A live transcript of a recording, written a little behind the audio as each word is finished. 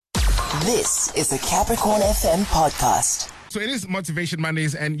This is the Capricorn FM podcast. So it is Motivation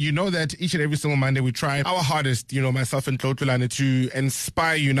Mondays, and you know that each and every single Monday we try our hardest, myself and Tlotolane, to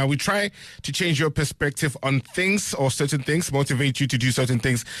inspire you. Now, we try to change your perspective on things or certain things, motivate you to do certain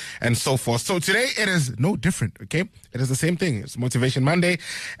things, and so forth. So today it is no different, okay? It is the same thing. It's Motivation Monday.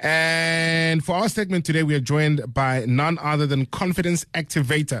 And for our segment today, we are joined by none other than Confidence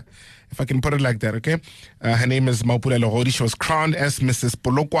Activator, if I can put it like that, okay? Her name is Mapula Legodi. She was crowned as Mrs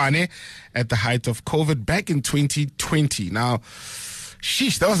Polokwane at the height of COVID back in 2020. Now,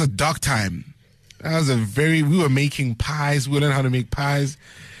 sheesh, that was a dark time. We were making pies. We learned how to make pies.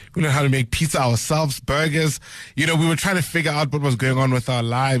 We learned how to make pizza ourselves, burgers. We were trying to figure out what was going on with our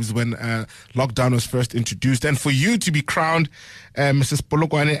lives when lockdown was first introduced. And for you to be crowned Mrs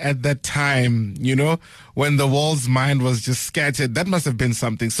Polokwane at that time, when the world's mind was just scattered, that must have been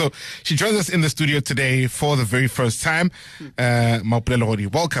something. So she joins us in the studio today for the very first time. Mapula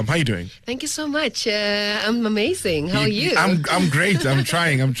Legodi, welcome. How are you doing? Thank you so much. I'm amazing. How are you? I'm great. I'm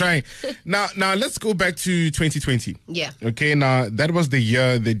trying. Now let's go back to 2020. Yeah. Okay. Now that was the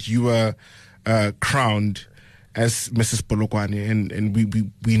year that you were crowned as Mrs Polokwane, and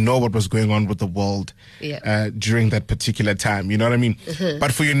we know what was going on with the world during that particular time. You know what I mean? Mm-hmm.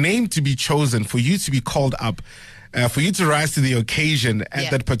 But for your name to be chosen, for you to be called up, for you to rise to the occasion at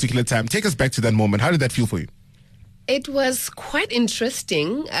that particular time, take us back to that moment. How did that feel for you? It was quite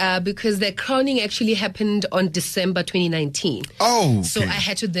interesting because the crowning actually happened on December 2019. Oh, okay. So I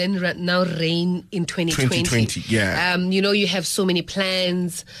had to then now reign in 2020. Yeah. You have so many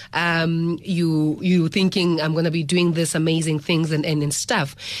plans. You thinking I'm going to be doing this amazing things and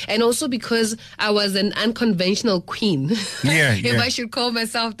stuff. And also because I was an unconventional queen, if I should call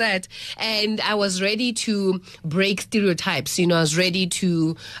myself that. And I was ready to break stereotypes. I was ready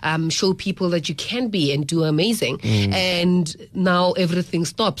to show people that you can be and do amazing. And now everything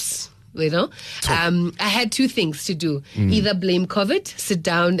stops. I had two things to do: either blame COVID, sit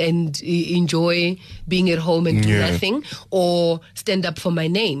down and enjoy being at home and do nothing, or stand up for my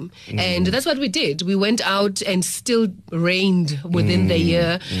name. And that's what we did. We went out and still reigned within the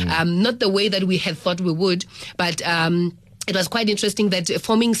year, not the way that we had thought we would, but it was quite interesting that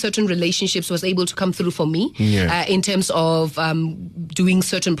forming certain relationships was able to come through for me in terms of doing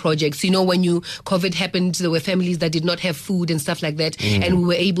certain projects. When COVID happened, there were families that did not have food and stuff like that, and we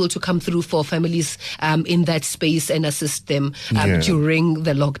were able to come through for families in that space and assist them during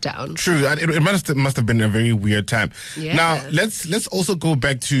the lockdown. True, it must have been a very weird time. Yeah. Now let's also go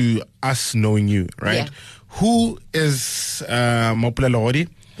back to us knowing you, right? Yeah. Who is Mapula Legodi?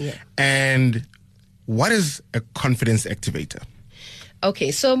 Yeah. And what is a confidence activator?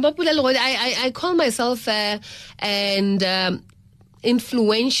 Okay, so Mapula Legodi, I call myself an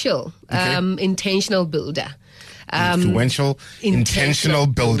influential intentional builder. Influential, intentional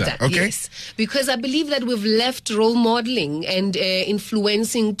builder. Okay. Yes, because I believe that we've left role modeling and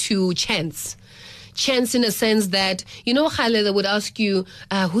influencing to chance. Chance in a sense that, Khale, they would ask you,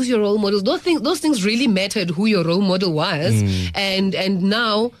 who's your role model? Those things really mattered, who your role model was. And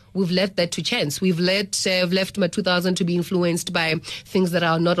now we've left that to chance. We've left my 2000 to be influenced by things that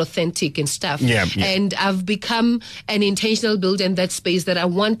are not authentic and stuff. And I've become an intentional builder in that space that I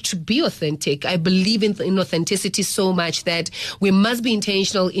want to be authentic. I believe in authenticity so much that we must be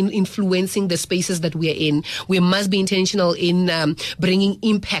intentional in influencing the spaces that we're in. We must be intentional in bringing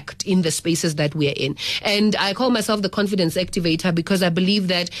impact in the spaces that we're in. And I call myself the confidence activator because I believe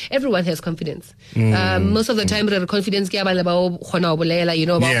that everyone has confidence. Most of the time, confidence,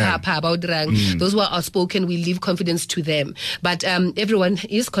 those who are outspoken, we leave confidence to them. But everyone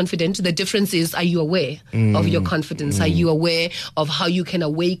is confident. The difference is, are you aware of your confidence? Are you aware of how you can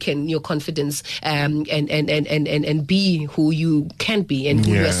awaken your confidence and be who you can be and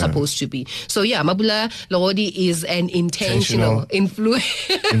who you are supposed to be? So Mapula Legodi is an intentional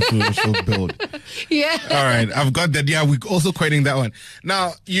influential build. Yeah. All right, I've got that. Yeah, we're also quoting that one.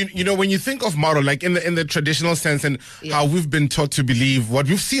 Now, when you think of model, like in the traditional sense, and how we've been taught to believe, what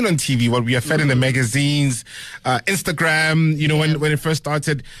we've seen on TV, what we are fed in the magazines, Instagram, when it first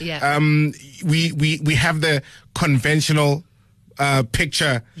started, we have the conventional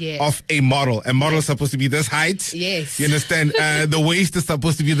picture of a model. A model is supposed to be this height. Yes. You understand? The waist is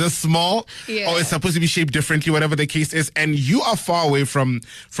supposed to be this small, or it's supposed to be shaped differently, whatever the case is. And you are far away from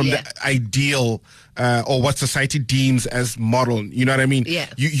the ideal or what society deems as model. You know what I mean? Yeah.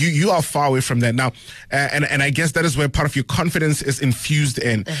 You are far away from that now, and I guess that is where part of your confidence is infused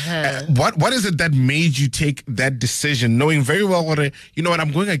in. What is it that made you take that decision, knowing very well what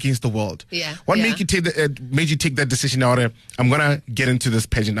I'm going against the world? Yeah. What made you take that decision? Now I'm gonna get into this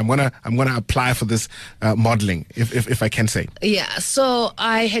pageant. I'm gonna apply for this modeling, if I can say. Yeah. So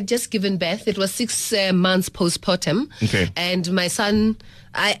I had just given birth. It was 6 months postpartum. Okay. And my son,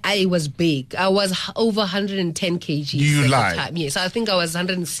 I was big. I was over 110 kgs. You lied. The time. Yes, I think I was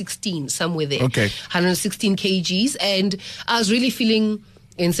 116, somewhere there. Okay. 116 kgs. And I was really feeling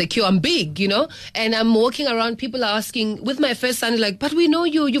insecure. I'm big, and I'm walking around. People are asking, with my first son, like, but we know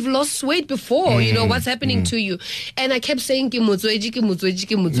you've lost weight before, what's happening to you? And I kept saying, Yeah.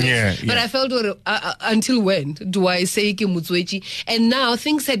 But I felt, until when do I say Kimutsweji? And now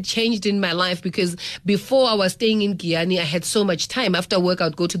things had changed in my life, because before I was staying in Giyani, I had so much time. After work, I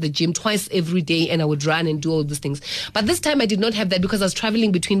would go to the gym twice every day and I would run and do all these things. But this time I did not have that, because I was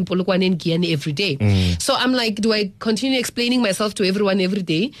traveling between Polokwane and Giyani every day. So I'm like, do I continue explaining myself to everyone every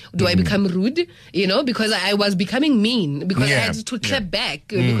day? Do I become rude? Because I was becoming mean, because I had to clap back,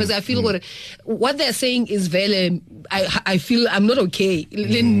 because I feel what they're saying is very, I feel I'm not okay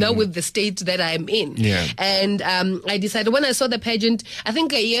now with the state that I'm in. Yeah. And I decided, when I saw the pageant, I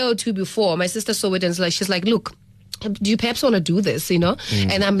think a year or two before, my sister saw it and she's like, look, do you perhaps want to do this, And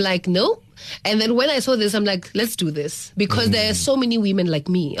I'm like, no. And then when I saw this, I'm like, let's do this, because there are so many women like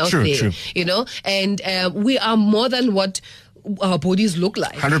me out there, and we are more than what our bodies look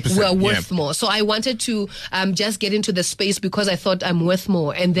like. 100%, we're worth more. So I wanted to just get into the space, because I thought I'm worth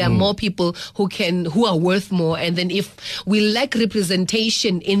more, and there are more people who are worth more. And then if we lack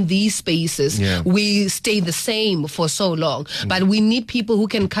representation in these spaces, we stay the same for so long. But we need people who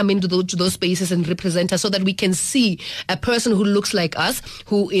can come into those spaces and represent us, so that we can see a person who looks like us,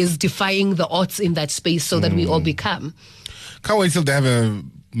 who is defying the odds in that space, so that we all become. Can't wait till they have a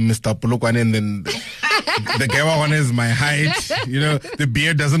Mr. Polokwane, and then the Gewa one is my height, the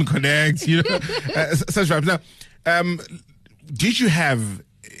beard doesn't connect, such vibes. Now, did you have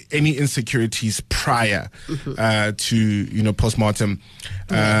any insecurities prior to, postmortem?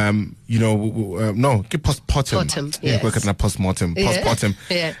 No, postpartum. Yes. Postmortem.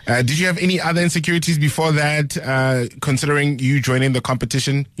 Yeah. Did you have any other insecurities before that, considering you joining the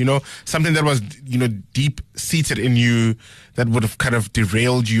competition? Something that was, deep seated in you, that would have kind of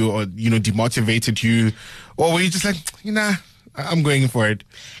derailed you or, demotivated you? Or were you just like, I'm going for it?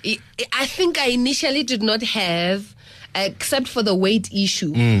 I think I initially did not have, except for the weight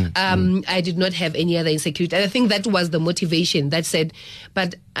issue, I did not have any other insecurity. And I think that was the motivation that said,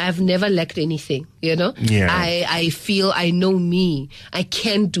 but I've never lacked anything, Yeah. I feel I know me. I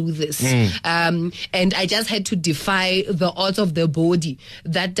can do this. And I just had to defy the odds of the body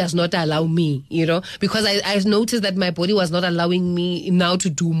that does not allow me, because I noticed that my body was not allowing me now to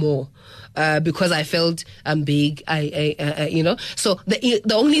do more. Because I felt I'm big, So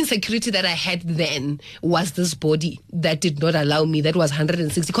the only insecurity that I had then was this body that did not allow me. That was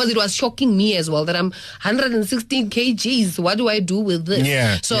 160, because it was shocking me as well that I'm 116 kgs. What do I do with this?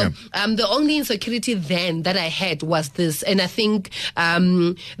 The only insecurity then that I had was this, and I think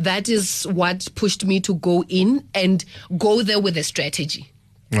that is what pushed me to go in and go there with a strategy.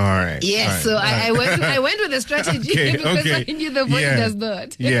 All right. Yes, all right, so I went with a strategy because I knew the body does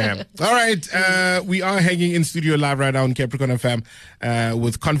not. Yeah. All right. We are hanging in studio live right now on Capricorn FM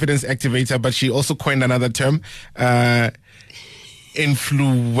with Confidence Activator, but she also coined another term,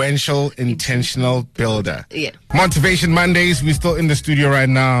 influential intentional builder. Yeah. Motivation Mondays. We're still in the studio right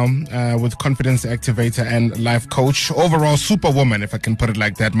now with Confidence Activator and life coach, overall superwoman, if I can put it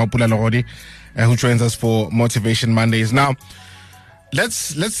like that, Mapula Legodi, who joins us for Motivation Mondays. Now,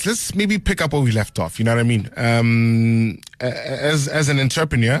 let's maybe pick up where we left off. You know what I mean? As an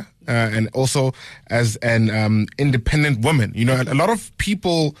entrepreneur and also as an independent woman, a lot of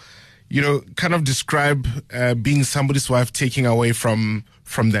people, kind of describe being somebody's wife taking away from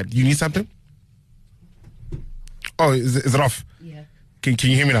that. You need something? Oh, is it off? Yeah. Can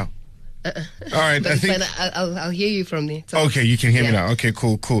you hear me now? All right, I think I'll hear you from there. Okay, you can hear me now. Okay,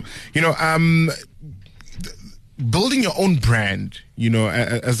 cool. Building your own brand,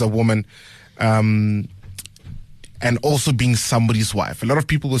 as a woman, and also being somebody's wife. A lot of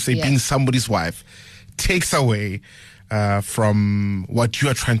people will say being somebody's wife takes away from what you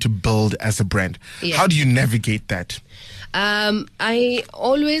are trying to build as a brand. Yeah. How do you navigate that?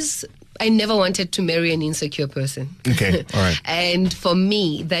 I never wanted to marry an insecure person. Okay, all right. And for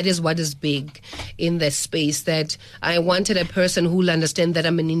me, that is what is big in that space, that I wanted a person who will understand that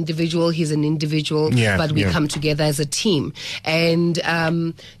I'm an individual, he's an individual, but we come together as a team. And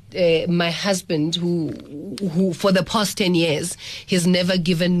my husband, who for the past 10 years, he's never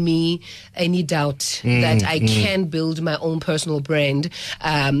given me any doubt that I can build my own personal brand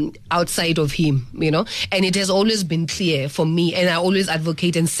outside of him, and it has always been clear for me, and I always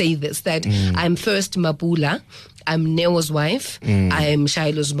advocate and say this, that I'm first Mapula, I'm Neo's wife, I am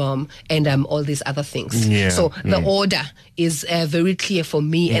Shiloh's mom, and I'm all these other things. Yeah. So the order is very clear for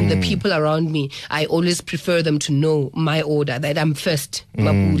me, and the people around me, I always prefer them to know my order, that I'm first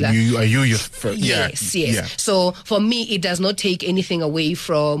Mapula. You're first. Yes. Yeah. So for me, it does not take anything away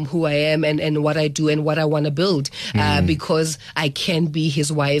from who I am and what I do and what I want to build, because I can be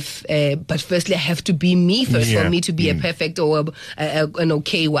his wife. But firstly, I have to be me first for me to be a perfect or an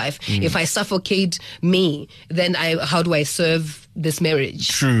okay wife. If I suffocate me, then how do I serve this marriage?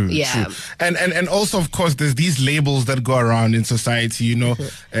 True. And also, of course, there's these labels that go around in society, when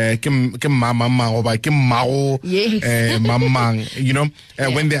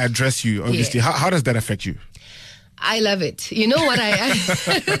they address you, obviously. How does that affect you? I love it. You know what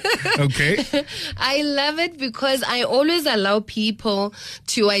Okay. I love it because I always allow people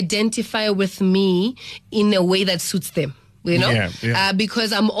to identify with me in a way that suits them.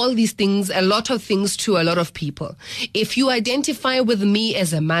 Because I'm all these things, a lot of things to a lot of people. If you identify with me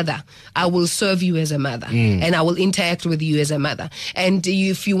as a mother, I will serve you as a mother, and I will interact with you as a mother. And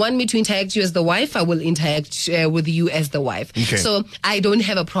if you want me to interact with you as the wife, I will interact with you as the wife. Okay. So I don't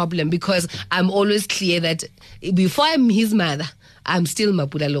have a problem, because I'm always clear that before I'm his mother, I'm still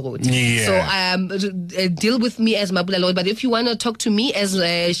Mapula Legodi. So deal with me as Mapula Legodi. But if you want to talk to me as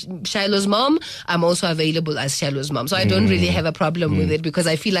Shiloh's mom, I'm also available as Shiloh's mom. So I don't really have a problem with it, because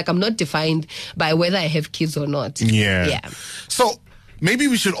I feel like I'm not defined by whether I have kids or not. Yeah. So maybe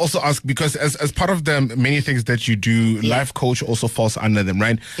we should also ask, because as part of the many things that you do, life coach also falls under them,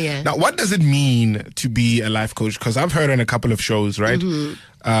 right? Yeah. Now, what does it mean to be a life coach? Because I've heard on a couple of shows, right?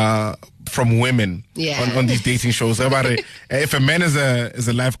 From women on these dating shows about it. If a man is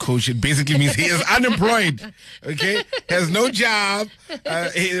a life coach, it basically means he is unemployed, okay, has no job,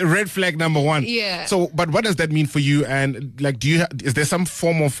 red flag number one. So but what does that mean for you? And like, is there some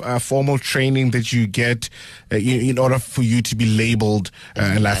form of formal training that you get in order for you to be labeled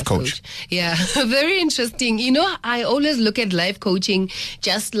a life coach? Very interesting. I always look at life coaching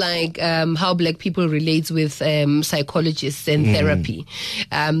just like how black people relate with psychologists and therapy,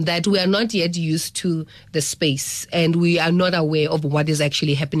 that we are not yet used to the space, and we are not aware of what is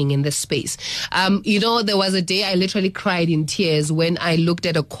actually happening in this space. There was a day I literally cried in tears when I looked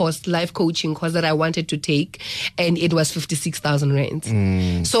at a course, life coaching course that I wanted to take, and it was 56,000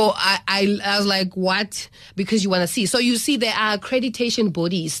 rand. So I was like, what? Because you want to see. So you see, there are accreditation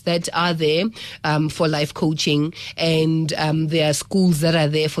bodies that are there for life coaching, and there are schools that are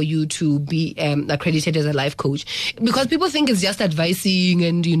there for you to be accredited as a life coach. Because people think it's just advising,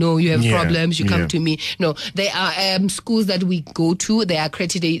 and you have problems, you come to me. No, there are schools that we go to. There are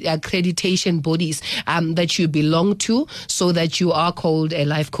accreditation bodies that you belong to, so that you are called a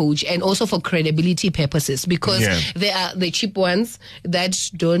life coach, and also for credibility purposes, because there are the cheap ones that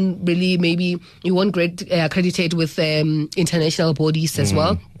don't really, maybe you won't accreditate with international bodies as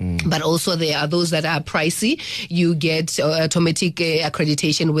well. But also there are those that are pricey. You get automatic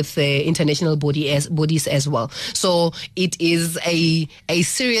accreditation with international bodies as well. So it is a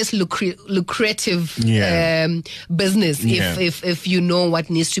serious lucrative business if you know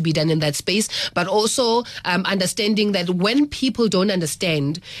what needs to be done in that space. But also understanding that when people don't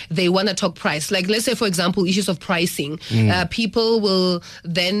understand, they want to talk price. Like, let's say, for example, issues of pricing. People will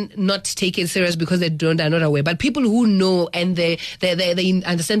then not take it serious because they are not aware. But people who know and they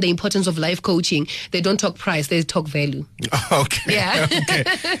understand the importance of life coaching, they don't talk price, they talk value. Okay. Yeah. Okay.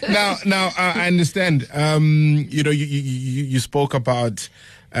 Now, I understand. You spoke about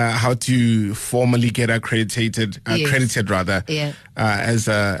how to formally get accredited as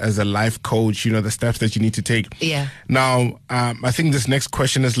a life coach. The steps that you need to take. Now, I think this next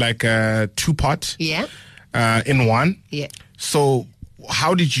question is like a two-part. In one. So,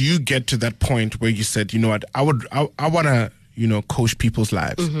 how did you get to that point where you said, what, I want to coach people's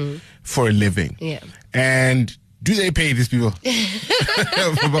lives for a living? And do they pay these people?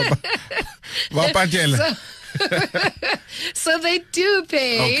 So they do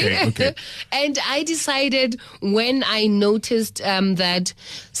pay. Okay. And I decided, when I noticed that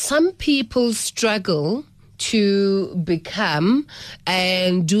some people struggle to become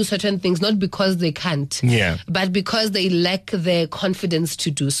and do certain things, not because they can't, but because they lack the confidence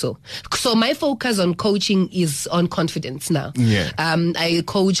to do so. So my focus on coaching is on confidence now. I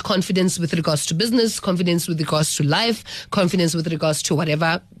coach confidence with regards to business, confidence with regards to life, confidence with regards to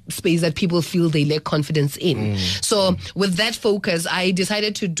whatever space that people feel they lack confidence in. So with that focus, I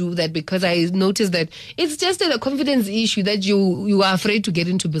decided to do that because I noticed that it's just a confidence issue that you are afraid to get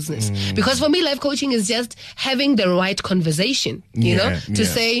into business. Because for me, life coaching is just having the right conversation, you know, to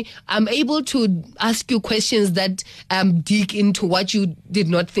say, I'm able to ask you questions that dig into what you did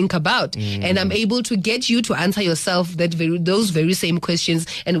not think about. And I'm able to get you to answer yourself those very same questions,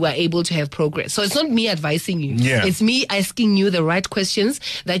 and we're able to have progress. So it's not me advising you. It's me asking you the right questions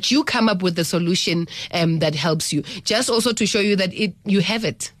that you come up with the solution that helps you. Just also to show you that you have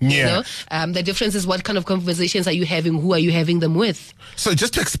it. You know? The difference is what kind of conversations are you having? Who are you having them with? So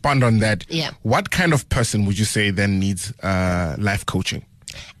just to expand on that, what kind of person would you say then needs life coaching?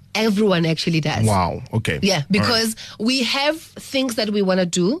 Everyone actually does. Wow. Okay. Yeah, because we have things that we want to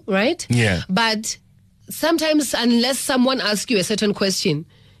do, right? Yeah. But sometimes unless someone asks you a certain question,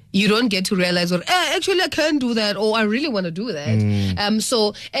 you don't get to realize, actually I can't do that, or I really want to do that.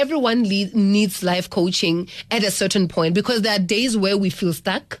 So everyone needs life coaching at a certain point, because there are days where we feel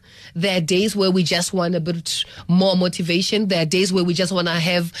stuck. There are days where we just want a bit more motivation. There are days where we just want to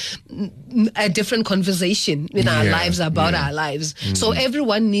have a different conversation in our lives about our lives. So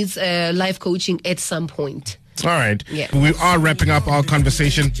everyone needs life coaching at some point. All right. We are wrapping up our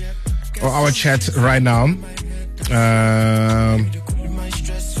conversation or our chat right now.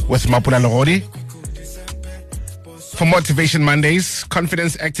 With Mapula Legodi for Motivation Mondays,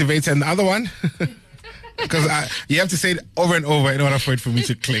 Confidence Activator, and the other one, because you have to say it over and over in order for it for me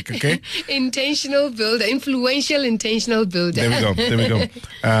to click, okay? Influential intentional builder. There we go.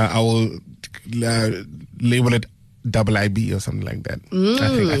 I will label it IB or something like that.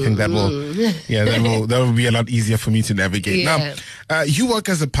 I think that will be a lot easier for me to navigate. Now, you work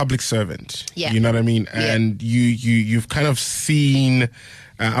as a public servant. You know what I mean? And you've kind of seen.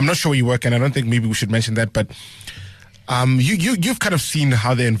 I'm not sure where you work, and I don't think maybe we should mention that, but you've kind of seen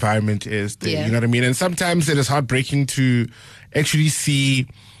how the environment is there, you know what I mean? And sometimes it is heartbreaking to actually see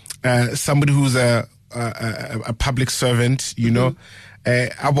somebody who's a public servant, you know,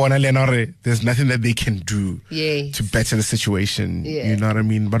 there's nothing that they can do to better the situation, you know what I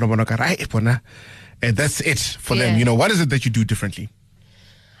mean? And that's it for them. You know, what is it that you do differently?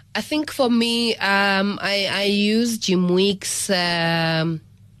 I think for me, I use Jim Week's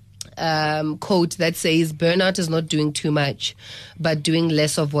quote that says, burnout is not doing too much, but doing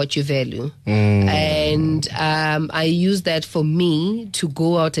less of what you value. And I use that for me to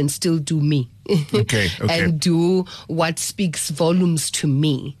go out and still do me. And do what speaks volumes to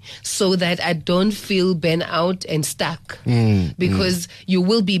me, so that I don't feel burnt out and stuck. Because you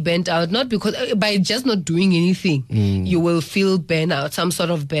will be burnt out, not because by just not doing anything, you will feel burnout, some sort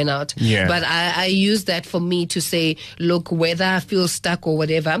of burnout. But I use that for me to say, look, whether I feel stuck or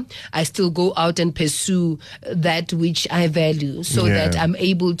whatever, I still go out and pursue that which I value, so that I'm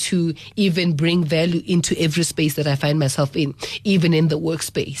able to even bring value into every space that I find myself in, even in the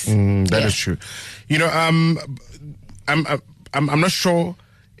workspace. That is true. You know, I'm not sure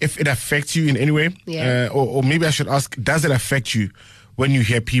if it affects you in any way, or maybe I should ask, does it affect you when you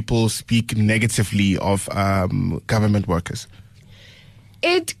hear people speak negatively of government workers?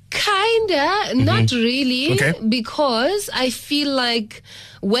 It kinda, not really, because I feel like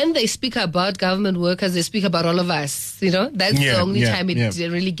when they speak about government workers, they speak about all of us, you know? That's the only time it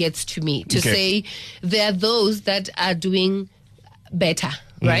really gets to me, to say there are those that are doing better.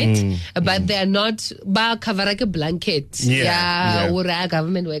 Right? But they're not cover like a blanket.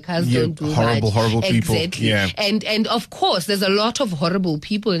 Government workers don't do horrible people. Exactly. And of course there's a lot of horrible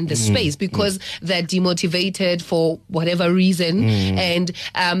people in the space, because they're demotivated for whatever reason. And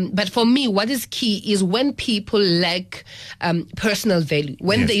but for me, what is key is when people lack personal value,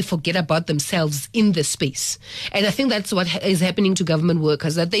 when they forget about themselves in the space. And I think that's what is happening to government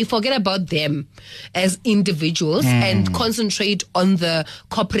workers, that they forget about them as individuals and concentrate on the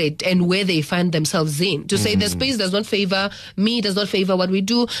corporate and where they find themselves in, to say the space does not favor me, does not favor what we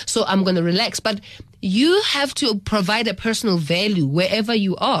do, so I'm going to relax. But you have to provide a personal value wherever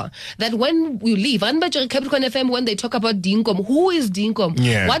you are, that when you leave, Capricorn FM, when they talk about Dinkom, who is Dinkom?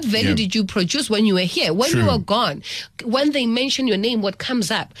 What value did you produce when you were here? When you are gone, when they mention your name, what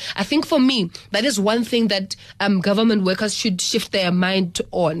comes up? I think for me, that is one thing that government workers should shift their mind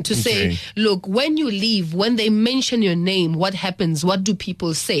on, to say, look, when you leave, when they mention your name, what happens? What do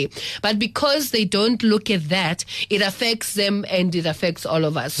people say? But because they don't look at that, it affects them and it affects all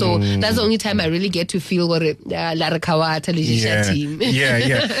of us. So that's the only time I really get to feel what Larakawa television team.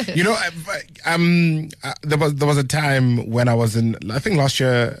 You know, there was a time when I was in, I think last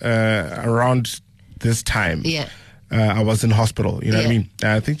year around this time, I was in hospital. You know what I mean?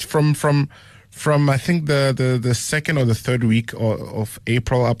 I think from from I think the second or the third week of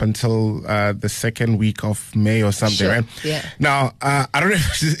April up until the second week of May or something, right? Yeah. Now, I don't know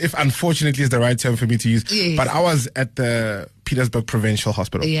if unfortunately is the right term for me to use, but I was at the Petersburg Provincial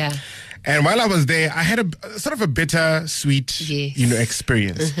Hospital. Yeah. And while I was there, I had a sort of a bittersweet,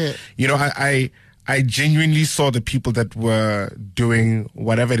 experience. I genuinely saw the people that were doing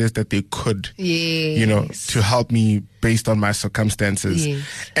whatever it is that they could, to help me based on my circumstances. Yes.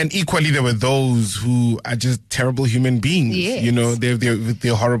 And equally, there were those who are just terrible human beings. Yes.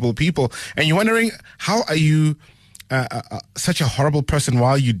 They're horrible people. And you're wondering, how are you such a horrible person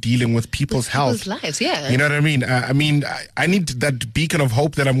while you're dealing with people's health? Lives, yeah. You know what I mean? I need that beacon of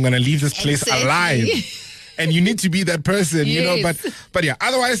hope that I'm going to leave this place alive. And you need to be that person, but yeah,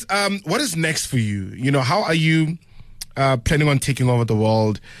 otherwise, what is next for you? How are you planning on taking over the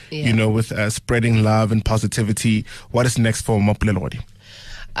world, with spreading love and positivity? What is next for Mapula Legodi?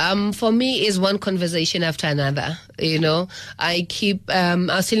 For me, is one conversation after another. I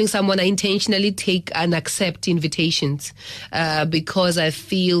was telling someone I intentionally take and accept invitations because I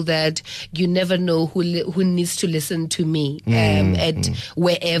feel that you never know who needs to listen to me at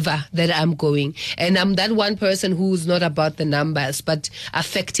wherever that I'm going. And I'm that one person who's not about the numbers, but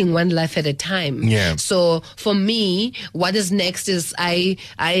affecting one life at a time. Yeah. So for me, what is next is I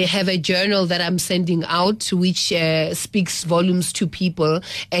have a journal that I'm sending out, which speaks volumes to people.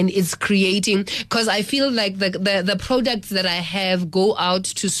 And it's creating, because I feel like the products that I have go out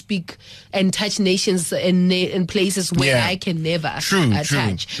to speak and touch nations in places where I can never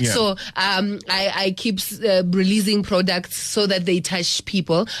touch. Yeah. So I keep releasing products so that they touch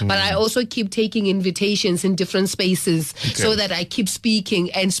people, but I also keep taking invitations in different spaces so that I keep speaking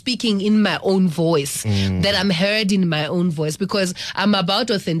in my own voice, that I'm heard in my own voice, because I'm about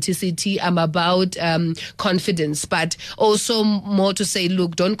authenticity, I'm about confidence, but also more to say,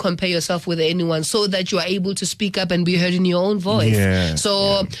 look, don't compare yourself with anyone, so that you are able to speak up and be heard in your own voice.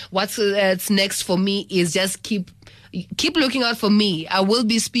 What's next for me is just keep looking out for me. I will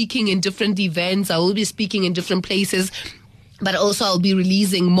be speaking in different events, I will be speaking in different places, but also I'll be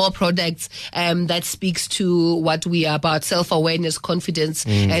releasing more products that speaks to what we are about, self-awareness, confidence,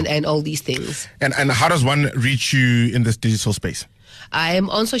 and all these things. And how does one reach you in this digital space? I am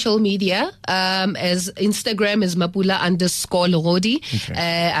on social media, as Instagram is Mapula_Legodi.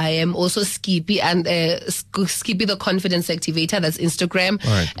 Okay. I am also Skippy and Skippy the Confidence Activator. That's Instagram.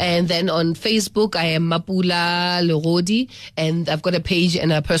 Right. And then on Facebook, I am Mapula Legodi, and I've got a page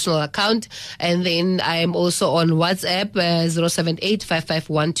and a personal account. And then I am also on WhatsApp,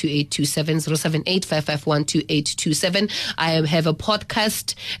 078-551-2827, 078-551-2827. I have a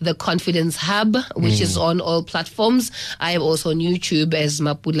podcast, The Confidence Hub, which is on all platforms. I am also on YouTube as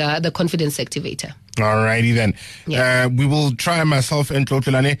Mapula, the Confidence Activator. Alrighty then. Yeah. We will try, myself and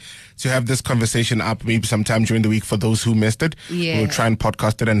Tlotolane, to have this conversation up maybe sometime during the week for those who missed it. Yeah. We'll try and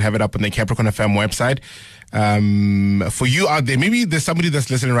podcast it and have it up on the Capricorn FM website. For you out there, maybe there's somebody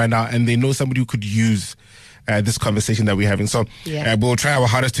that's listening right now and they know somebody who could use this conversation that we're having. So we'll try our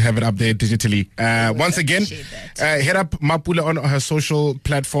hardest to have it up there digitally. Once again, hit up Mapula on her social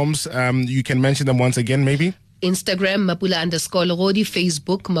platforms. You can mention them once again, maybe. Instagram, Mapula_Legodi,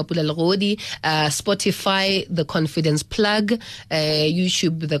 Facebook, Mapula Legodi, Spotify, The Confidence Plug,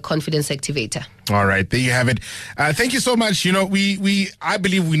 YouTube, The Confidence Activator. All right, there you have it. Thank you so much. I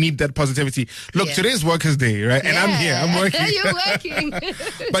believe we need that positivity. Look, today's Workers' Day, right? And I'm here. I'm working. You're working.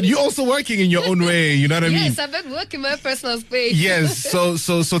 But you're also working in your own way. You know what I mean? Yes, I've been working my personal space. Yes. So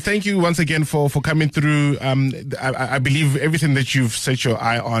thank you once again for coming through. I believe everything that you've set your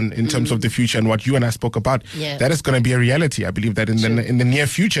eye on in terms of the future and what you and I spoke about, that is going to be a reality. I believe that in the near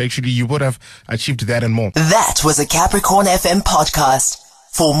future, actually, you would have achieved that and more. That was a Capricorn FM podcast.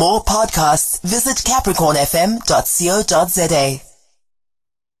 For more podcasts, visit capricornfm.co.za.